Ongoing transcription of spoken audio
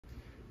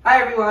Hi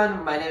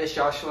everyone, my name is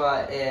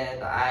Joshua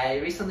and I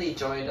recently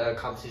joined a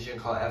competition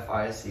called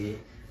FRC,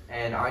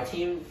 and our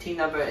team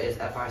number is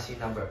FRC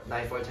number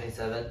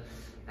 9427,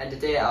 and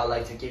today I would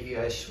like to give you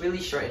a really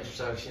short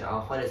introduction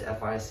on what is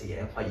FRC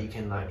and what you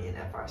can learn in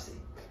FRC.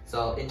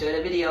 So enjoy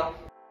the video!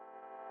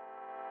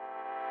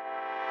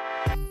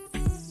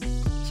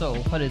 So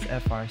what is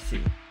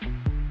FRC?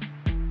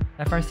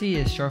 FRC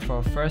is short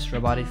for First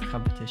Robotics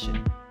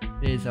Competition.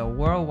 It is a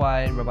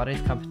worldwide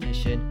robotics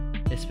competition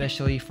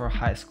especially for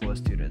high school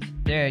students.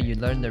 There you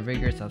learn the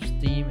rigors of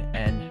STEAM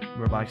and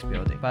robotics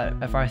building. But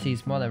FRC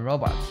is more than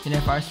robots. In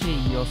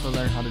FRC, you also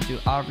learn how to do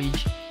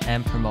outreach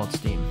and promote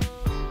STEAM.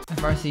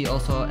 FRC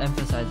also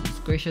emphasizes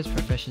gracious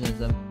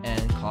professionalism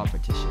and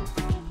competition.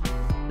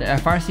 The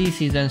FRC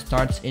season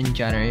starts in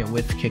January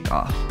with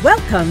kickoff.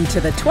 Welcome to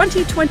the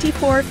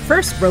 2024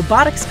 First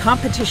Robotics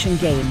Competition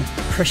game,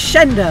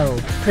 Crescendo,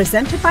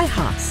 presented by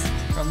Haas.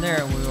 From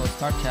there, we will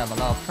start to have a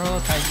lot of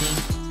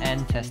prototyping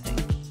and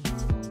testing.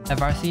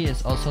 FRC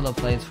is also the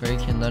place where you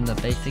can learn the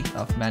basics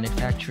of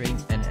manufacturing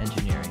and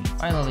engineering.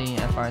 Finally,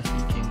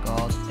 FRC can go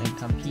out and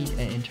compete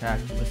and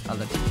interact with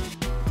other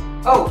people.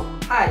 Oh,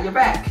 hi, you're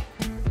back!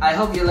 I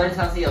hope you learned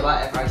something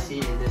about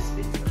FRC in this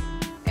video.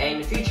 And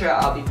in the future,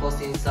 I'll be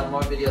posting some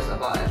more videos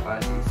about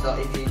FRC. So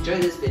if you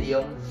enjoyed this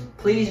video,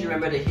 please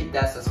remember to hit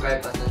that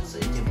subscribe button so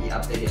you can be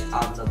updated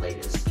on the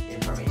latest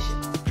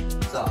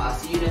information. So I'll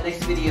see you in the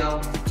next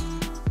video.